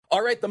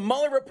All right, the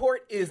Mueller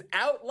report is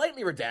out,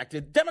 lightly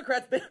redacted.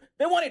 Democrats,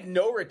 they wanted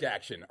no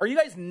redaction. Are you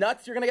guys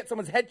nuts? You're going to get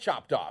someone's head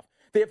chopped off.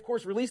 They, of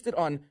course, released it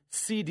on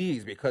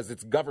CDs because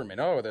it's government.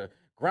 Oh, the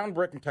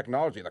groundbreaking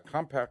technology, the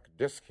compact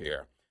disc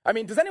here. I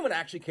mean, does anyone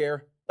actually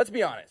care? Let's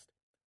be honest.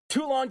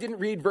 Too long didn't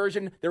read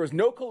version, there was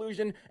no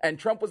collusion, and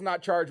Trump was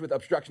not charged with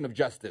obstruction of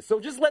justice. So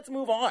just let's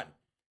move on.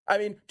 I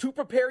mean, to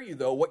prepare you,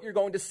 though, what you're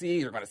going to see,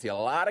 you're going to see a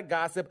lot of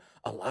gossip,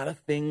 a lot of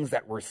things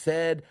that were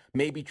said.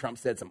 Maybe Trump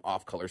said some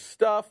off-color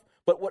stuff.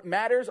 But what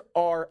matters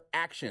are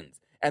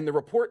actions. And the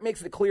report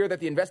makes it clear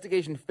that the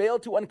investigation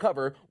failed to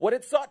uncover what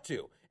it sought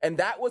to. And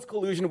that was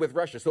collusion with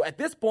Russia. So at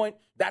this point,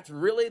 that's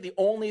really the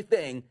only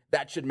thing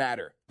that should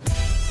matter.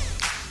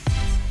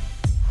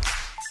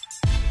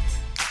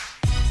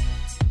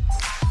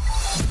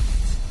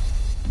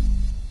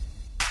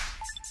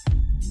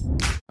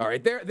 All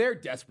right, they're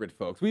desperate,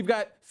 folks. We've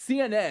got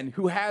CNN,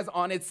 who has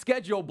on its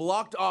schedule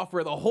blocked off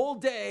for the whole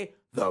day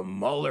the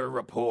Mueller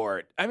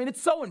report. I mean,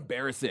 it's so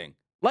embarrassing.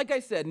 Like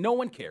I said, no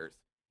one cares.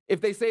 If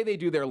they say they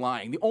do, they're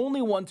lying. The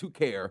only ones who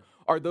care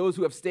are those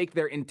who have staked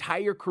their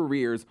entire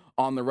careers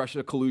on the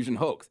Russia collusion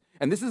hoax.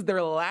 And this is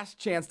their last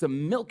chance to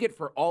milk it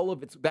for all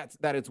of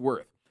that it's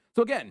worth.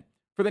 So again,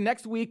 for the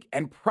next week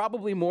and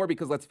probably more,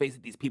 because let's face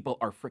it, these people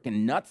are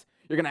freaking nuts.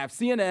 You're going to have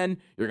CNN,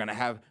 you're going to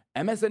have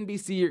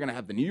MSNBC, you're going to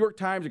have the New York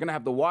Times, you're going to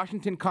have the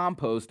Washington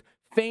Compost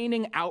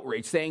feigning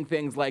outrage, saying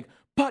things like,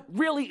 but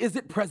really, is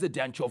it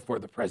presidential for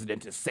the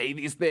president to say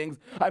these things?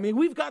 I mean,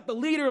 we've got the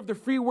leader of the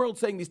free world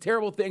saying these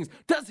terrible things.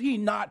 Does he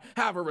not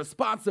have a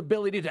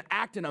responsibility to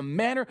act in a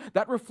manner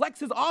that reflects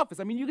his office?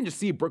 I mean, you can just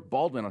see Brooke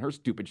Baldwin on her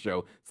stupid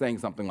show saying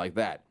something like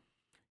that.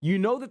 You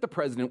know that the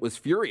president was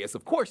furious,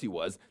 of course he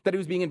was, that he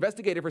was being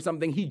investigated for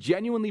something he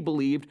genuinely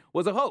believed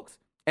was a hoax.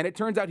 And it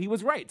turns out he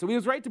was right. So he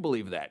was right to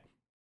believe that.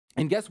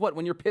 And guess what?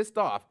 When you're pissed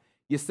off,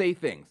 you say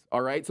things,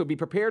 all right? So be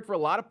prepared for a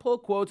lot of pull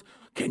quotes.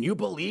 Can you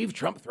believe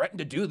Trump threatened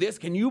to do this?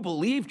 Can you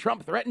believe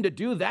Trump threatened to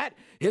do that?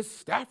 His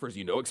staffers,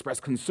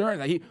 expressed concern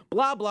that he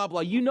blah, blah,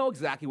 blah. You know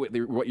exactly what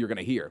you're going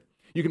to hear.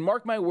 You can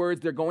mark my words,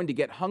 they're going to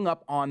get hung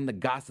up on the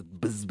gossip,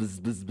 buzz, buzz,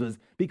 buzz, buzz,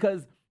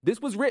 because this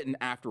was written,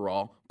 after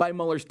all, by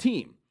Mueller's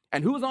team.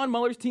 And who was on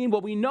Mueller's team?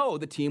 Well, we know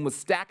the team was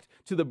stacked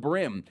to the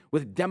brim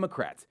with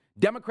Democrats,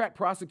 Democrat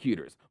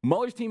prosecutors.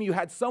 Mueller's team, you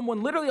had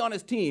someone literally on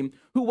his team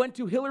who went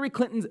to Hillary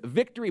Clinton's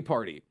victory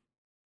party.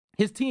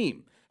 His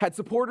team had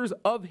supporters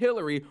of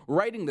Hillary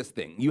writing this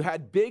thing. You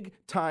had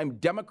big-time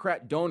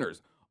Democrat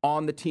donors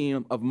on the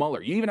team of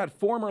Mueller. You even had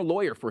former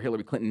lawyer for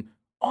Hillary Clinton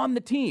on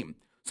the team.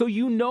 So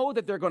you know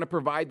that they're going to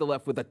provide the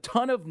left with a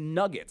ton of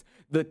nuggets.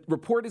 The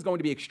report is going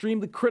to be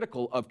extremely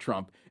critical of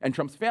Trump and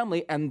Trump's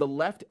family, and the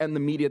left and the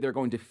media, they're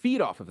going to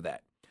feed off of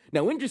that.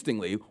 Now,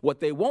 interestingly,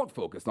 what they won't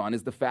focus on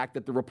is the fact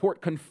that the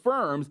report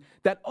confirms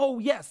that, oh,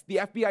 yes, the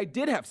FBI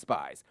did have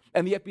spies,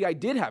 and the FBI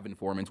did have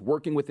informants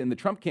working within the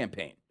Trump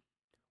campaign.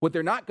 What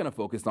they're not going to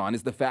focus on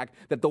is the fact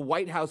that the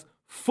White House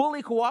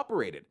fully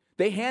cooperated.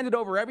 They handed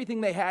over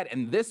everything they had,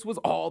 and this was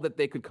all that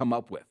they could come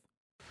up with.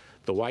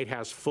 The White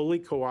House fully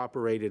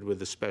cooperated with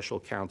the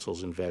special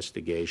counsel's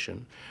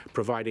investigation,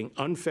 providing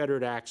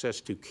unfettered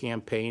access to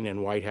campaign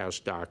and White House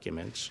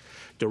documents,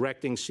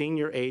 directing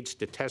senior aides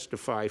to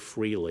testify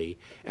freely,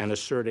 and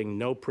asserting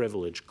no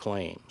privilege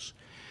claims.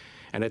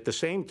 And at the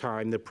same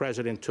time, the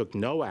president took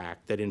no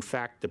act that in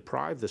fact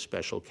deprived the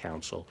special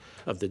counsel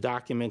of the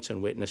documents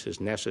and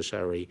witnesses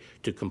necessary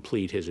to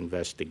complete his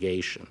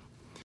investigation.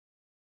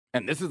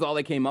 And this is all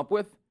they came up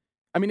with?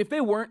 I mean, if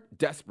they weren't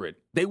desperate,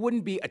 they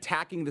wouldn't be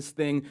attacking this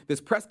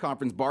press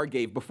conference Barr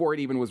gave before it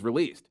even was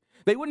released.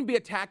 They wouldn't be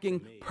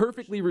attacking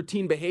perfectly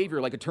routine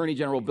behavior like Attorney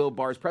General Bill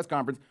Barr's press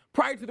conference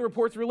prior to the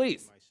report's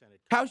release.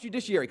 House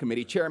Judiciary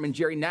Committee Chairman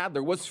Jerry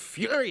Nadler was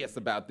furious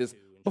about this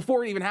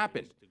before it even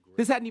happened.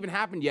 This hadn't even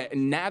happened yet,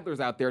 and Nadler's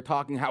out there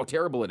talking how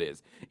terrible it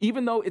is,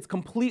 even though it's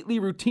completely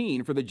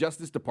routine for the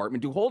Justice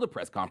Department to hold a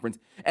press conference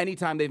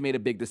anytime they've made a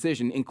big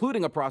decision,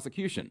 including a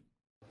prosecution.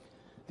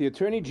 The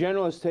Attorney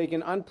General has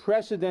taken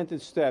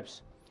unprecedented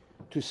steps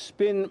to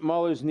spin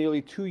Mueller's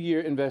nearly 2-year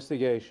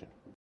investigation.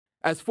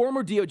 As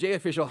former DOJ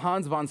official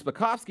Hans von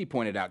Spakovsky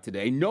pointed out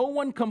today, no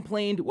one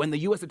complained when the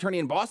U.S. Attorney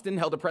in Boston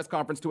held a press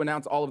conference to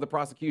announce all of the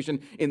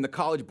prosecution in the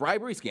college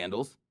bribery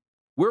scandals.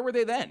 Where were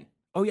they then?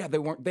 Oh yeah, they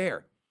weren't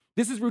there.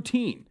 This is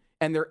routine,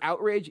 and their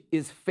outrage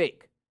is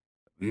fake.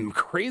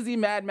 Crazy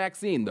Mad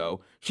Maxine,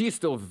 though, she's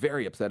still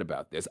very upset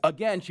about this.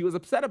 Again, she was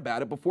upset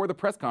about it before the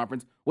press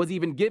conference was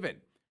even given.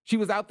 She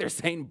was out there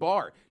saying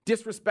Barr,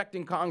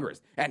 disrespecting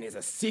Congress, and is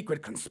a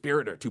secret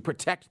conspirator to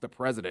protect the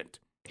president.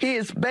 He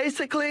is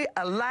basically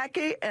a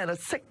lackey and a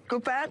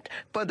sycophant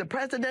for the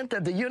President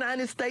of the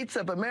United States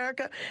of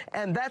America,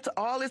 and that's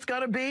all it's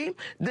going to be.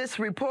 This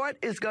report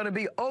is going to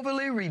be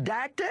overly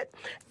redacted,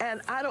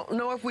 and I don't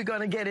know if we're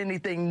going to get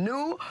anything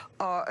new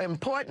or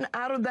important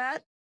out of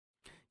that.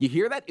 You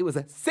hear that? It was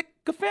a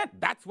sycophant.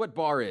 That's what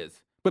Barr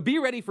is. But be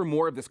ready for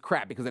more of this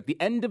crap, because at the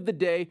end of the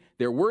day,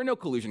 there were no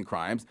collusion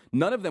crimes.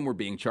 None of them were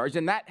being charged,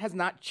 and that has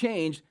not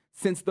changed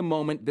since the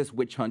moment this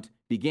witch hunt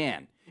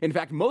began. In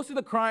fact, most of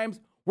the crimes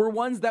were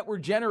ones that were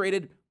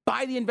generated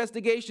by the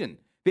investigation.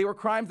 They were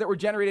crimes that were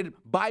generated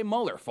by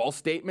Mueller, false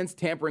statements,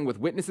 tampering with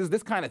witnesses,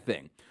 this kind of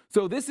thing.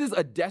 So this is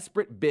a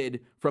desperate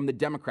bid from the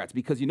Democrats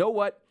because you know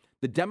what?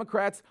 The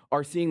Democrats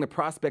are seeing the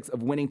prospects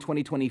of winning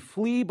 2020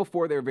 flee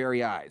before their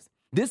very eyes.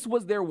 This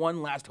was their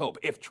one last hope.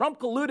 If Trump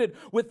colluded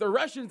with the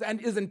Russians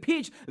and is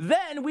impeached,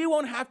 then we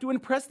won't have to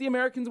impress the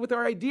Americans with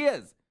our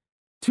ideas.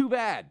 Too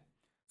bad.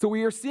 So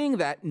we are seeing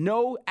that,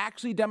 no,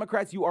 actually,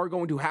 Democrats, you are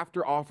going to have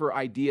to offer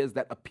ideas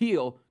that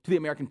appeal to the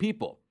American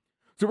people.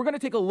 So we're going to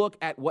take a look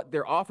at what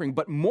they're offering,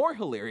 but more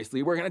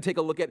hilariously, we're going to take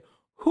a look at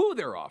who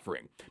they're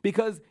offering.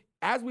 Because,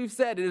 as we've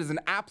said, it is an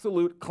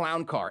absolute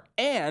clown car.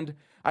 And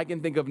I can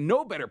think of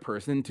no better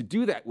person to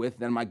do that with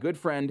than my good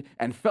friend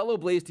and fellow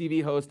Blaze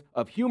TV host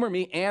of Humor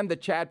Me and the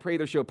Chad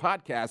Prather Show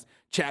podcast,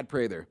 Chad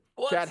Prather.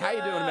 Chad, how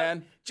you doing,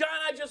 man? John,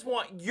 I just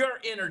want your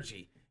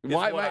energy. You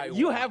have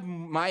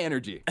my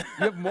energy. You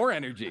have more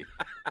energy.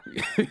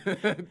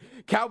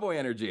 Cowboy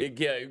energy.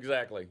 Yeah,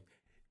 exactly.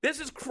 This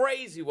is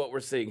crazy what we're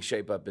seeing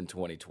shape up in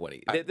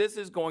 2020. This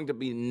is going to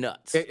be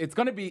nuts. It's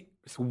going to be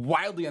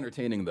wildly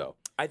entertaining, though.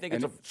 I think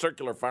it's a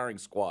circular firing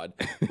squad,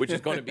 which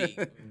is going to be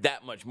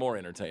that much more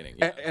entertaining.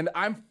 Yeah. And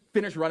I'm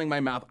finished running my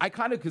mouth. I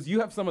kind of, because you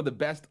have some of the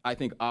best, I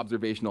think,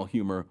 observational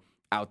humor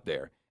out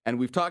there. And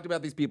we've talked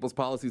about these people's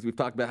policies. We've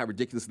talked about how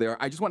ridiculous they are.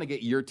 I just want to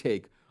get your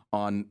take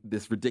on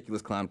this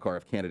ridiculous clown car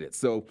of candidates.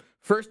 So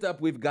first up,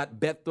 we've got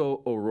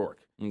Beto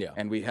O'Rourke. Yeah.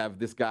 And we have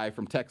this guy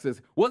from Texas.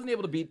 Wasn't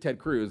able to beat Ted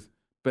Cruz,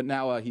 but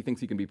now he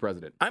thinks he can be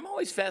president. I'm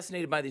always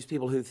fascinated by these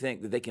people who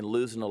think that they can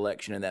lose an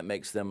election and that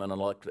makes them an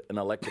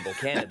electable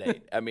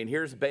candidate. I mean,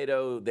 here's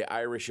Beto, the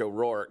Irish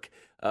O'Rourke,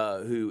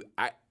 who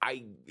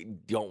I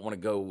don't want to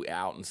go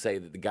out and say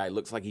that the guy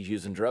looks like he's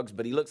using drugs,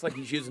 but he looks like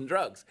he's using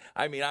drugs.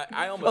 I mean,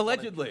 I almost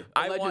allegedly.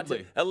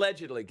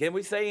 Allegedly. Can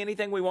we say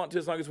anything we want to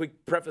as long as we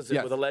preface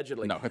it with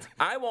allegedly? No.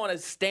 I want to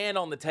stand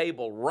on the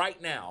table right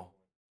now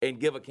and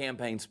give a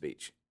campaign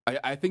speech.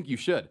 I think you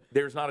should.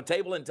 There's not a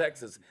table in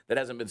Texas that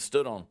hasn't been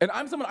stood on. And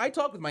I'm someone, I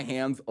talk with my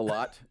hands a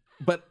lot,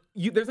 but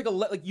there's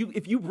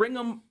if you bring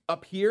them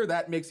up here,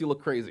 that makes you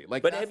look crazy.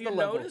 But have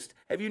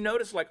you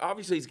noticed, like,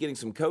 obviously he's getting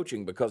some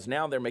coaching because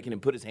now they're making him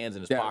put his hands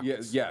in his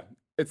pockets. Yeah.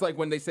 It's like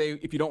when they say,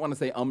 if you don't want to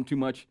say too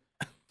much,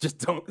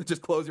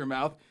 just close your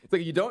mouth. It's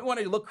like, you don't want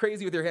to look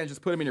crazy with your hands,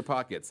 just put them in your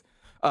pockets.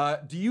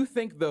 Do you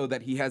think, though,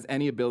 that he has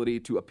any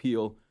ability to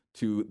appeal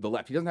to the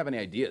left? He doesn't have any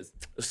ideas.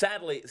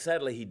 Sadly,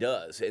 he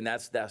does, and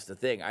that's the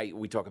thing.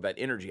 We talk about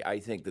energy. I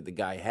think that the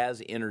guy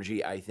has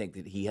energy. I think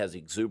that he has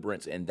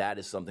exuberance, and that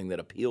is something that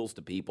appeals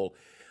to people.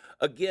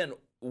 Again,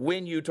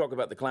 when you talk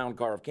about the clown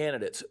car of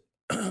candidates,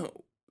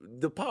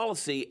 the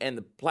policy and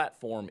the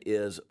platform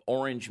is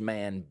orange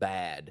man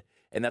bad,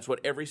 and that's what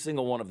every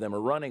single one of them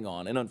are running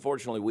on. And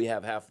unfortunately, we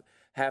have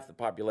half the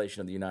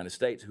population of the United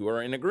States who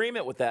are in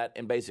agreement with that,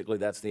 and basically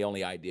that's the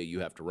only idea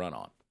you have to run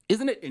on.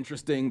 Isn't it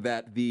interesting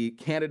that the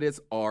candidates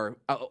are,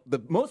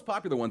 the most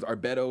popular ones are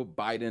Beto,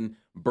 Biden,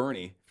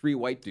 Bernie, three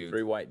white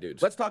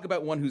dudes. Let's talk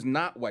about one who's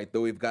not white,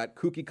 though. We've got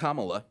kooky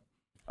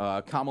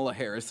Kamala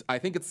Harris. I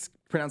think it's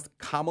pronounced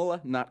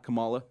Kamala, not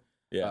Kamala.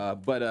 Yeah.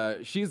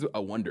 But she's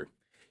a wonder.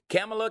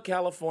 Kamala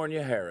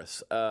California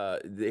Harris.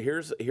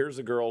 Here's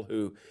a girl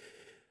who,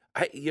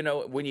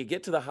 when you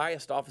get to the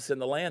highest office in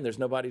the land, there's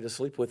nobody to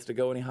sleep with to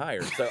go any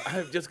higher. So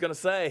I'm just going to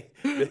say,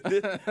 you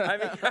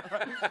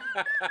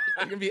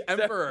can be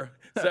emperor.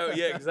 So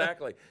yeah,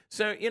 exactly.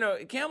 So,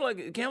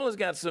 Kamala's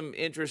got some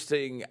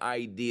interesting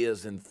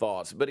ideas and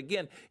thoughts. But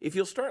again, if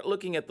you'll start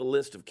looking at the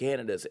list of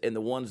candidates and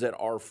the ones that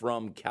are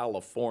from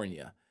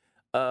California,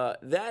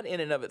 that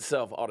in and of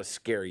itself ought to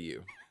scare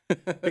you.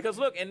 Because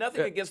look, and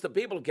nothing against the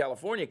people of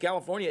California.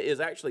 California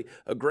is actually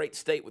a great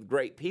state with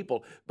great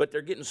people, but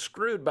they're getting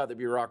screwed by the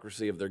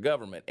bureaucracy of their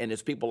government. And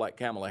it's people like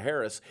Kamala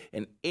Harris,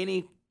 and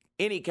any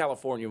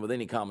Californian with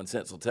any common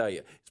sense will tell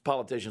you it's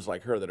politicians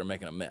like her that are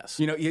making a mess.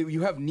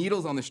 You have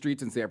needles on the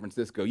streets in San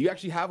Francisco. You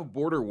actually have a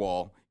border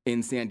wall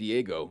in San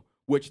Diego,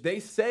 which they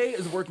say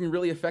is working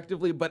really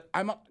effectively, but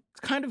I'm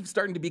kind of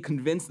starting to be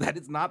convinced that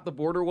it's not the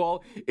border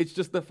wall. It's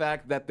just the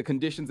fact that the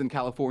conditions in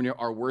California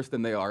are worse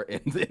than they are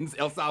in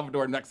El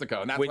Salvador and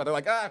Mexico. And that's why they're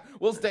like,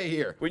 we'll stay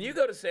here. When you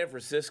go to San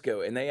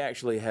Francisco and they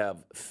actually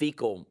have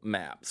fecal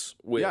maps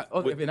with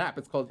an app.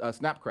 It's called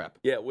Snapcrap.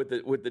 Yeah, with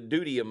the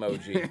duty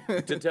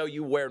emoji to tell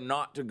you where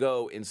not to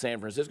go in San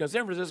Francisco.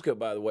 San Francisco,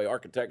 by the way,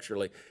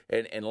 architecturally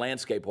and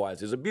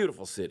landscape-wise, is a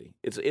beautiful city.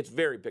 It's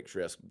very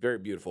picturesque, very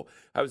beautiful.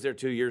 I was there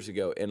 2 years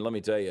ago, and let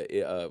me tell you,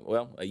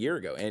 a year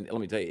ago, and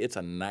let me tell you, it's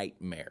a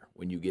nightmare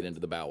when you get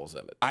into the bowels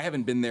of it. I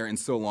haven't been there in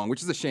so long,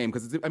 which is a shame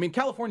because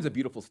California's a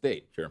beautiful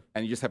state. Sure.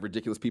 And you just have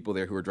ridiculous people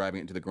there who are driving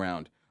it into the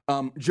ground.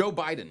 Joe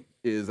Biden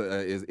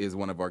is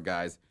one of our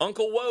guys.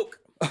 Uncle Woke.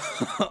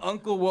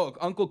 Uncle Woke.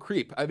 Uncle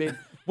Creep. I mean,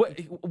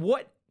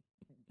 what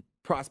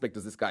prospect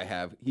does this guy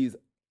have? The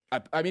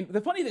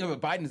funny thing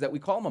about Biden is that we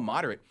call him a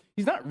moderate.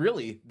 He's not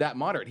really that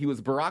moderate. He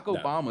was Barack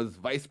Obama's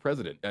vice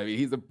president. I mean,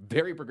 he's a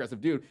very progressive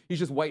dude. He's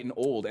just white and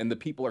old, and the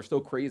people are so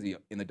crazy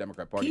in the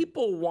Democrat Party.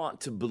 People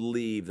want to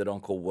believe that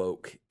Uncle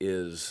Woke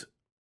is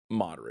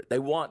moderate.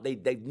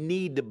 They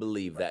need to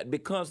believe that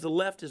because the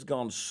left has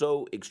gone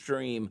so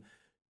extreme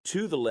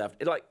to the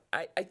left.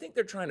 I think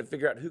they're trying to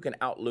figure out who can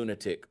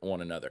out-lunatic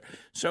one another.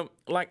 So,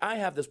 like, I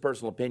have this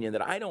personal opinion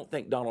that I don't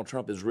think Donald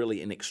Trump is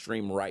really an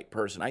extreme right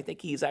person. I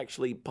think he's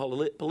actually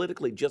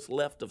politically just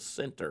left of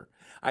center.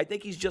 I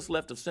think he's just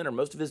left of center.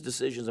 Most of his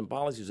decisions and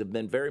policies have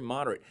been very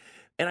moderate.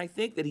 And I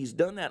think that he's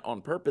done that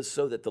on purpose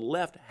so that the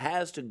left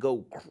has to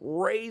go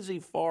crazy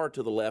far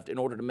to the left in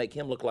order to make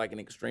him look like an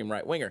extreme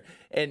right-winger.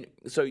 And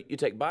so you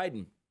take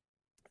Biden,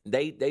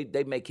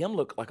 they make him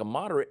look like a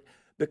moderate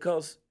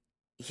because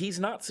he's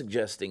not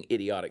suggesting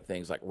idiotic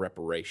things like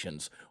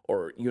reparations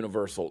or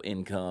universal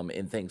income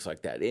and things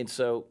like that. And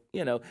so,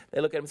 they look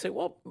at him and say,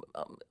 well,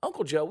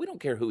 Uncle Joe, we don't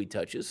care who he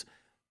touches.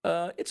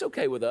 It's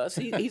okay with us.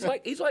 He's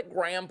like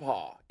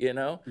grandpa,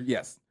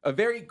 Yes, a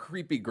very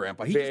creepy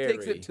grandpa. He just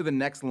takes it to the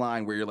next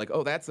line where you're like,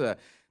 oh, that's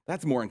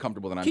more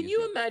uncomfortable than I'm used to.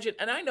 Can you imagine,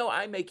 and I know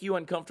I make you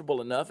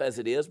uncomfortable enough as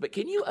it is, but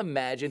can you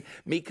imagine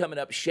me coming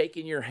up,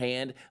 shaking your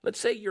hand? Let's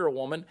say you're a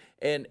woman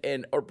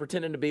or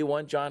pretending to be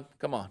one. John,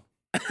 come on.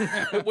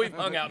 We've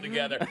hung out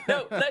together.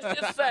 No, let's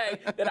just say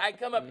that I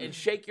come up and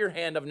shake your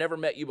hand. I've never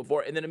met you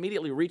before, and then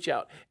immediately reach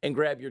out and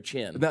grab your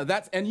chin.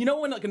 And you know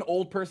when like an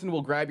old person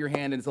will grab your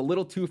hand and it's a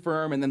little too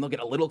firm, and then they'll get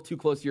a little too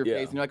close to your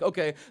face, and you're like,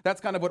 okay, that's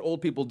kind of what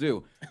old people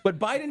do. But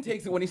Biden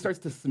takes it when he starts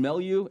to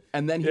smell you,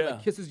 and then he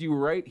like kisses you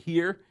right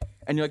here,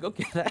 and you're like,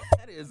 okay,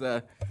 that is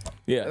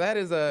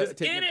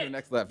taking it to the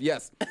next level.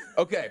 Yes.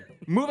 Okay.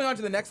 Moving on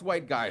to the next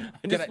white guy.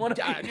 I just want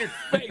to get in your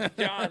face,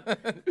 John.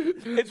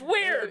 It's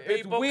weird,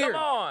 people. It's weird.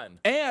 Come on.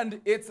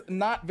 And it's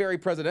not very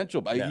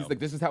presidential. No. He's like,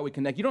 this is how we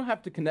connect. You don't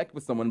have to connect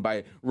with someone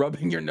by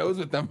rubbing your nose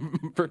with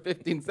them for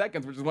 15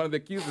 seconds, which is one of the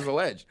accusers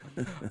alleged.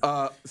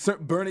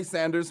 Bernie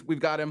Sanders,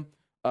 we've got him.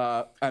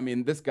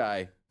 This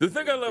guy. The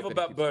thing I love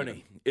about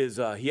Bernie is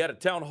he had a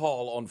town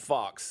hall on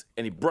Fox,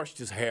 and he brushed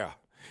his hair.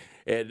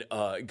 And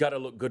got to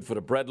look good for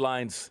the bread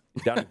lines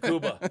down in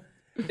Cuba.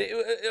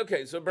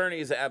 Okay, so Bernie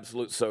is an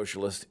absolute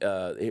socialist.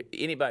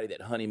 Anybody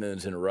that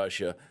honeymoons in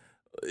Russia,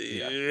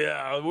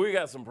 we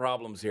got some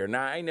problems here.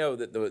 Now, I know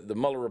that the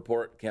Mueller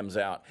report comes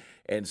out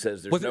and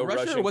says there's no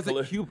Russian. Was it Russia or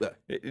was it Cuba?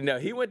 No,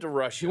 he went to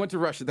Russia. He went to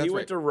Russia, that's right. He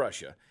went to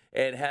Russia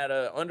and had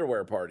an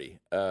underwear party.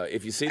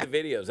 If you see the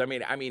videos,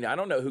 I mean, I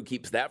don't know who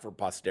keeps that for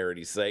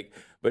posterity's sake,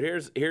 but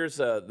here's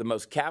the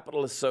most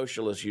capitalist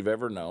socialist you've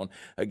ever known,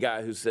 a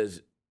guy who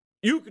says,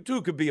 you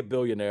too could be a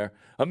millionaire,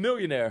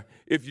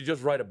 if you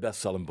just write a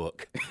best-selling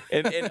book.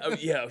 And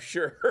yeah,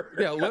 sure.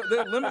 Yeah, I'm going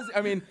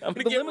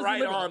to get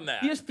right on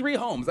that. He has 3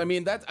 homes. I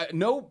mean, that's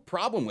no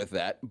problem with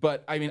that.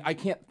 But I mean, I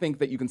can't think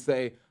that you can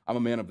say I'm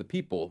a man of the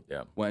people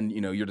when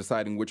you're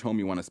deciding which home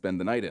you want to spend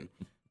the night in.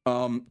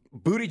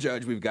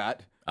 Buttigieg, we've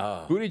got.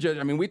 Buttigieg,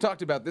 I mean, we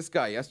talked about this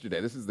guy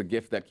yesterday. This is the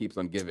gift that keeps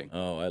on giving.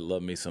 Oh, I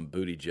love me some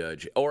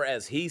Buttigieg. Or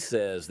as he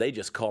says, they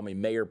just call me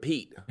Mayor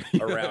Pete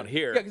around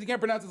here. Yeah, because he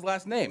can't pronounce his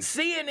last name.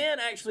 CNN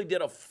actually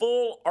did a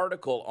full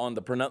article on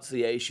the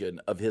pronunciation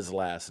of his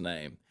last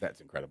name.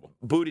 That's incredible.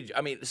 Buttigieg.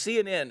 I mean,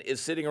 CNN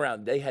is sitting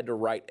around. They had to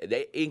write,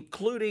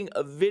 including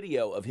a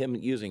video of him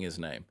using his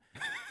name.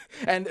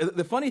 And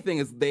the funny thing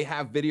is they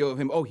have video of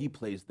him. Oh, he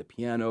plays the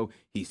piano.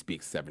 He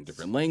speaks 7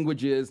 different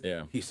languages.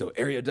 Yeah. He's so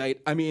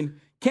erudite. I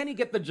mean, can he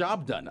get the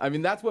job done? I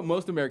mean, that's what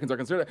most Americans are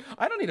concerned about.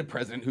 I don't need a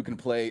president who can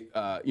play,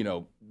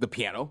 the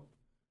piano.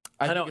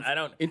 I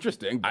don't.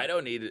 Interesting. I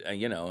don't need,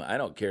 I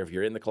don't care if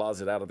you're in the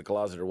closet, out of the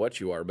closet, or what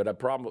you are. But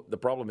the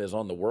problem is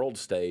on the world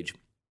stage,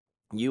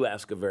 you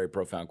ask a very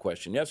profound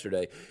question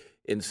yesterday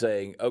in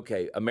saying,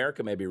 okay,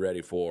 America may be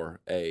ready for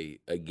a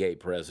gay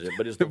president,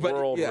 but is the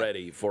world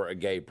ready for a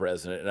gay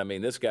president? And I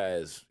mean, this guy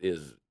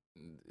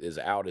is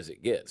out as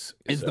it gets.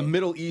 Is the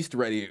Middle East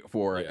ready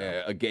for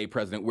a gay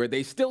president where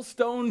they still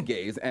stone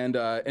gays? And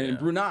in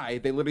Brunei,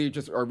 they literally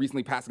just are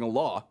recently passing a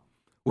law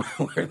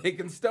where they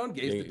can stone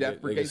gays to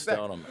death for gay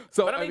sex.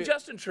 So, but I mean,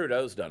 Justin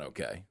Trudeau's done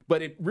okay.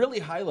 But it really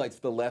highlights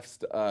the left's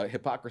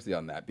hypocrisy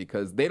on that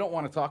because they don't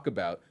want to talk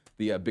about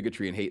the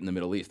bigotry and hate in the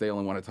Middle East. They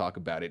only want to talk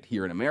about it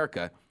here in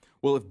America.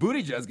 Well, if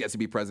Buttigieg gets to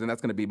be president,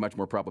 that's going to be much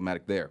more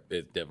problematic there.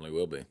 It definitely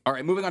will be. All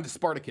right, moving on to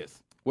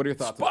Spartacus. What are your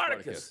thoughts on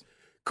Spartacus?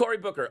 Cory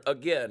Booker,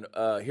 again,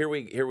 here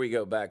we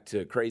go back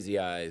to Crazy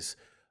Eyes.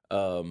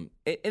 And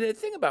the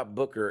thing about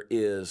Booker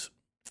is,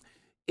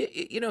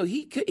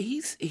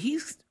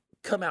 he's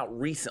come out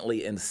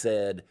recently and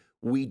said,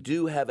 we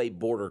do have a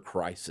border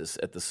crisis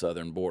at the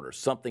southern border.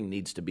 Something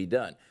needs to be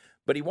done.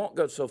 But he won't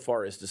go so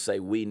far as to say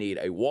we need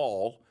a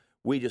wall.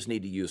 We just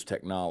need to use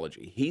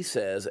technology. He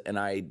says, and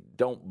I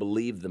don't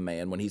believe the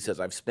man when he says,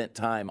 I've spent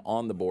time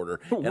on the border.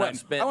 And I've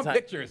spent I want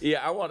pictures.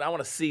 Yeah, I want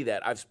to see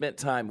that. I've spent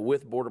time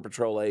with Border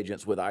Patrol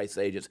agents, with ICE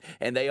agents,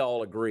 and they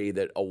all agree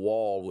that a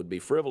wall would be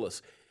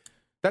frivolous.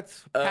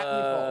 That's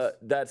patently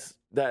false.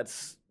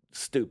 That's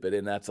stupid,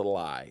 and that's a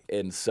lie.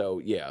 And so,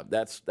 yeah,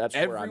 that's where I'm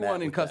at.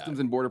 Everyone in Customs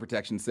and Border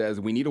Protection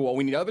says we need a wall.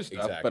 We need other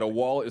stuff, but a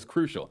wall is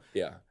crucial.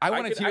 Yeah, I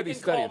want to hear these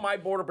studies. I can call my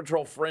Border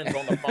Patrol friends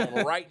on the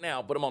phone right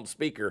now, put them on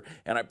speaker,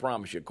 and I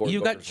promise you, Cory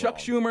You've got Chuck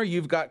Schumer,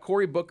 you've got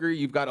Cory Booker,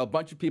 you've got a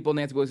bunch of people,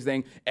 Nancy Pelosi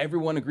saying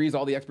everyone agrees,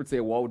 all the experts say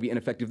a wall would be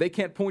ineffective. They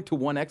can't point to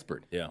one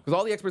expert. Yeah. Because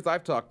all the experts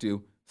I've talked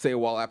to say a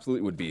wall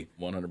absolutely would be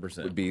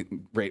 100%. Would be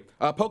great.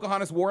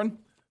 Pocahontas Warren.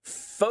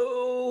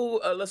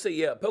 Let's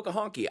see,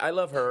 Pocahontas. I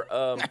love her.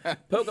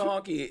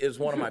 Pocahontas is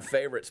one of my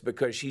favorites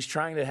because she's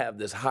trying to have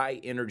this high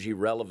energy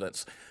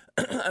relevance.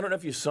 I don't know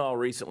if you saw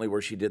recently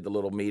where she did the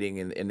little meeting,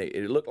 and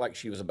it looked like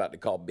she was about to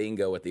call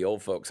bingo at the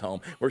old folks'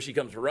 home, where she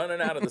comes running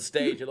out of the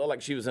stage. It looked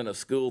like she was in a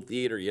school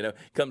theater,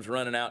 comes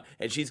running out,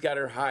 and she's got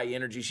her high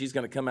energy. She's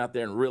going to come out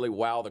there and really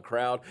wow the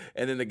crowd.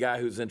 And then the guy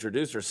who's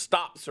introduced her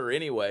stops her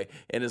anyway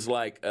and is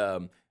like,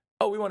 oh,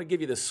 we want to give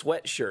you this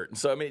sweatshirt. And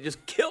so, I mean, it just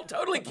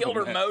totally killed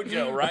her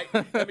mojo, right?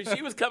 I mean,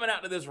 she was coming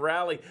out to this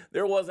rally.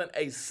 There wasn't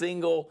a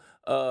single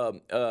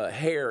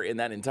hair in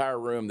that entire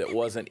room that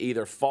wasn't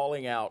either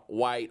falling out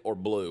white or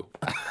blue.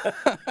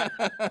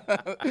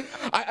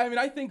 I mean,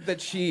 I think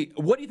that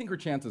what do you think her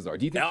chances are?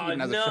 Do you think she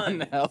even has a shot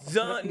in hell?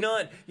 None.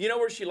 You know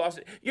where she lost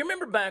it? You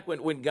remember back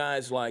when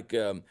guys like,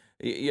 you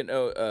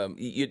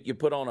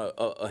put on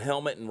a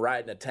helmet and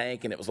ride in a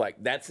tank, and it was like,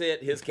 that's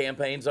it, his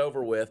campaign's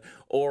over with.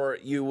 Or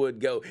you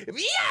would go,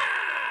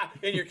 yeah,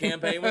 and your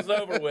campaign was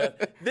over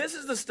with. This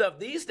is the stuff.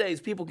 These days,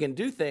 people can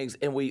do things,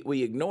 and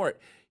we ignore it.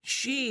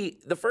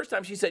 The first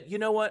time she said, you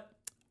know what,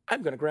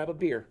 I'm going to grab a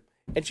beer.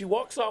 And she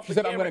walks off She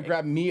said, I'm going to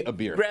grab me a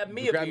beer. Grab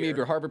me a beer.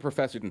 Your Harvard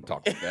professor didn't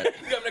talk like that.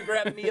 I'm going to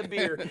grab me a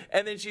beer.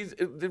 And then she's,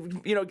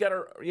 got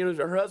her,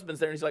 her husband's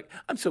there. And he's like,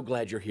 I'm so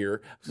glad you're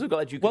here. I'm so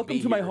glad you could be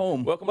here. Welcome to my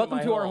home. Welcome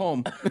to our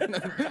home.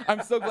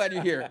 I'm so glad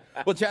you're here.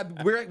 Well,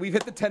 Chad, we've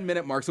hit the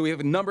 10-minute mark, so we have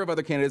a number of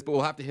other candidates, but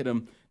we'll have to hit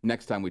them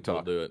next time we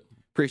talk. We'll do it.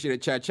 Appreciate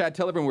it, Chad. Chad,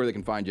 tell everyone where they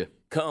can find you.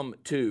 Come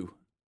to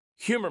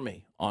Humor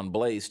Me on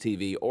Blaze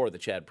TV or the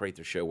Chad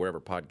Prather Show,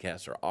 wherever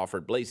podcasts are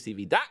offered.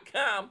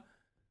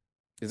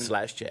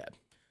 BlazeTV.com/Chad.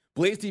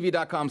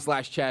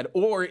 BlazeTV.com/Chad,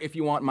 or if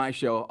you want my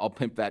show, I'll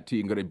pimp that too.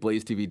 You can go to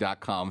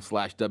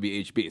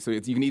BlazeTV.com/WHB. So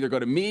you can either go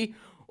to me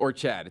or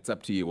Chad. It's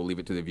up to you. We'll leave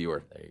it to the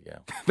viewer. There you go.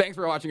 Thanks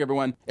for watching,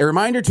 everyone. A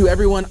reminder to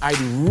everyone, I'd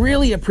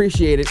really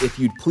appreciate it if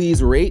you'd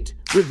please rate,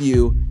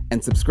 review,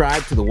 and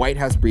subscribe to the White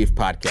House Brief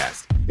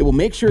podcast. It will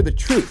make sure the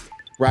truth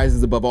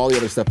rises above all the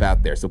other stuff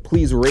out there. So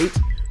please rate,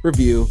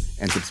 review,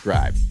 and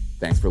subscribe.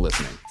 Thanks for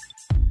listening.